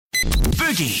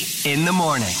Boogie in the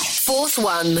morning. Fourth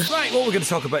one. Right, what we're going to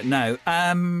talk about now.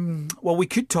 Well, we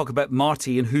could talk about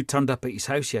Marty and who turned up at his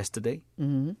house yesterday.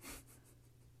 Mm-hmm.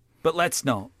 But let's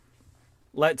not.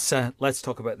 Let's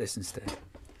talk about this instead.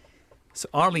 So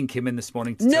Arlene came in this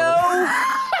morning to tell us...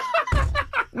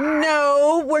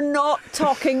 No, we're not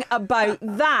talking about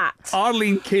that.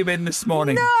 Arlene came in this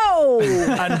morning. No!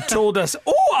 And told us,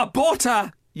 I bought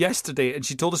a... Yesterday, and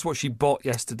she told us what she bought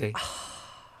yesterday.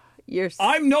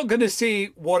 I'm not going to say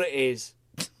what it is.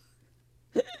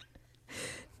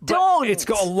 Don't. It's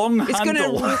got a long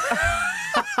handle.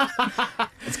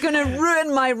 It's going to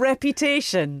ruin my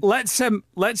reputation. Let's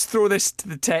throw this to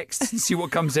the text and see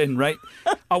what comes in, right?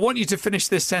 I want you to finish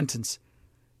this sentence.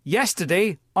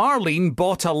 Yesterday, Arlene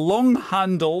bought a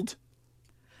long-handled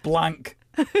blank.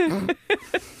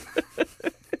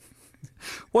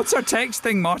 What's our text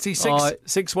thing, Marty?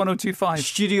 61025.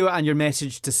 Studio and your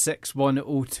message to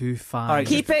 61025. All right,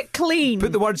 Keep it clean.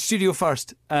 Put the word studio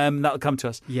first. That'll come to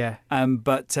us. Yeah.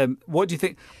 But what do you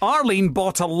think? Arlene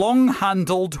bought a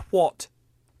long-handled what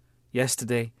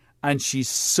yesterday, and she's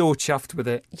so chuffed with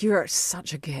it. You're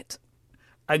such a git.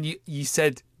 And you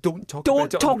said, don't talk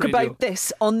about it on the radio. About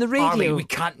this on the radio. Arlene, we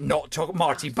can't not talk.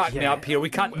 Marty, back me up here. We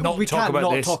can't not talk about this. We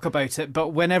can't not talk about it, but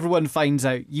when everyone finds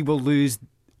out, you will lose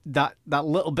that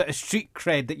little bit of street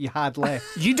cred that you had left.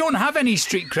 You don't have any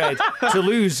street cred to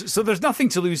lose, so there's nothing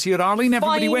to lose here, Arlene.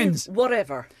 Everybody wins.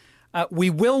 Whatever.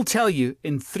 We will tell you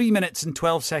in 3 minutes and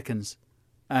 12 seconds.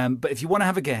 But if you want to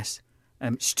have a guess,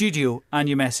 studio and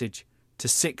your message to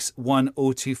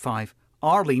 61025.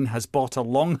 Arlene has bought a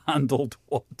long-handled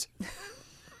what?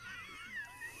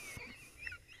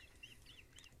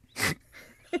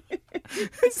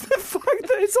 It's the fact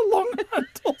that it's a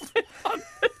long-handled one.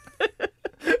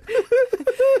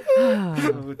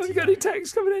 Have you got any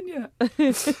text coming in yet?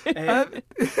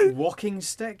 Walking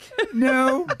stick?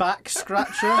 No. Back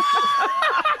scratcher?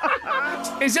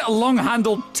 Is it a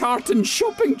long-handled tartan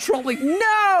shopping trolley?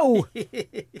 No!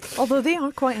 Although they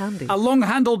are quite handy. A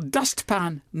long-handled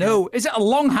dustpan? No. Is it a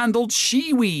long-handled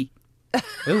shiwi?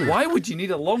 Why would you need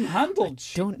a long-handled?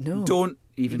 Don't know. Don't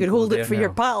even. You could hold it for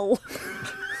your pal.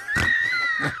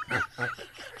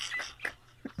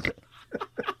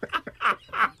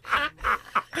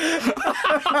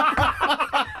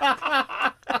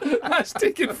 That's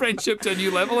taking friendship to a new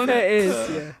level, isn't it? It is,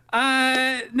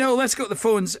 yeah. No, let's go to the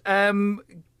phones.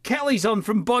 Kelly's on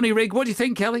from Bonnyrig. What do you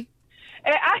think, Kelly?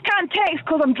 I can't text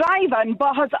because I'm driving,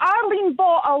 but has Arlene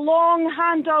bought a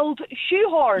long-handled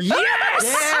shoehorn?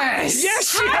 Yes!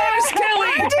 Yes, she has,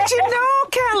 Kelly! How did you know,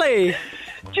 Kelly?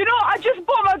 Do you know, I just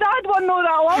bought my dad one not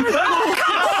that long ago.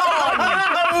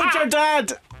 How old's your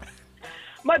dad?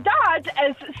 My dad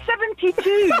is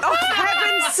 72. Oh,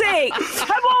 heaven's sake.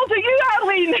 How old are you,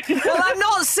 Arlene? Well, I'm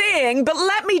not saying, but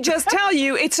let me just tell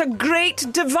you, it's a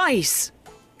great device.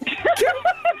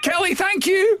 Kelly, thank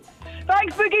you!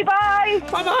 Thanks, Boogie, bye!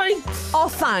 Bye-bye! Oh,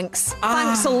 thanks.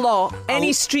 Thanks a lot.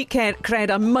 Any street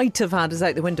cred I might have had is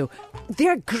out the window.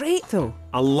 They're great, though.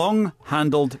 A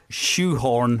long-handled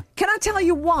shoehorn. Can I tell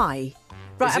you why?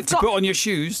 Right, Is it to put on your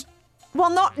shoes? Well,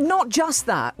 not just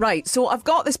that. Right, so I've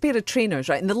got this pair of trainers,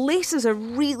 right, and the laces are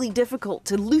really difficult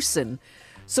to loosen.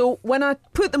 So when I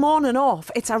put them on and off,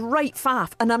 it's a right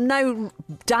faff, and I'm now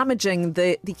damaging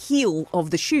the heel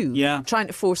of the shoe, trying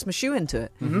to force my shoe into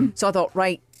it. Mm-hmm. So I thought,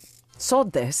 right,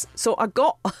 sod this. So I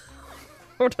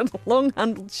ordered a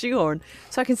long-handled shoehorn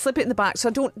so I can slip it in the back so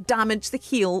I don't damage the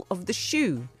heel of the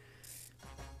shoe.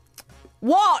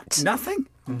 What? Nothing?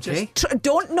 Okay.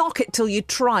 Don't knock it till you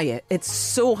try it. It's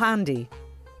so handy.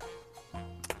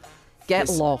 Get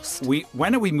lost.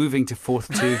 When are we moving to Forth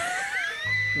 2?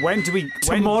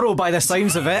 Tomorrow, by the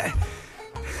sounds of it.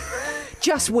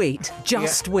 Just wait.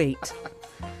 Just wait.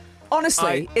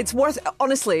 Honestly, it's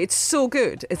so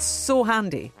good. It's so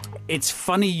handy. It's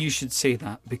funny you should say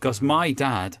that because my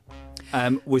dad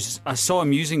I saw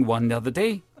him using one the other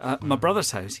day at my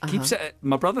brother's house. He keeps it at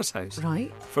my brother's house.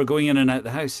 Right. For going in and out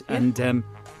the house. Yeah. And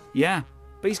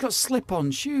but he's got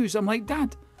slip-on shoes. I'm like,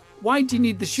 Dad, why do you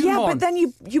need the shoe on? Yeah, but then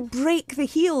you break the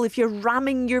heel if you're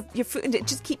ramming your foot into it. It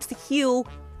just keeps the heel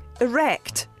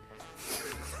erect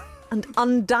and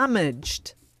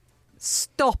undamaged.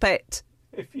 Stop it.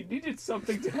 If you needed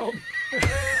something to help,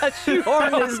 a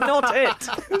shoehorn is not it.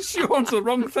 A shoehorn's the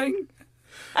wrong thing.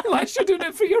 Unless you're doing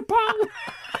it for your pal.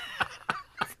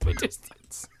 For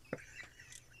distance.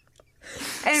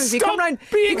 Anyway, if you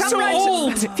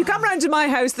come round to my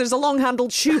house, there's a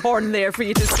long-handled shoehorn there for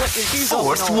you to slip your shoes off.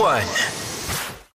 Fourth one.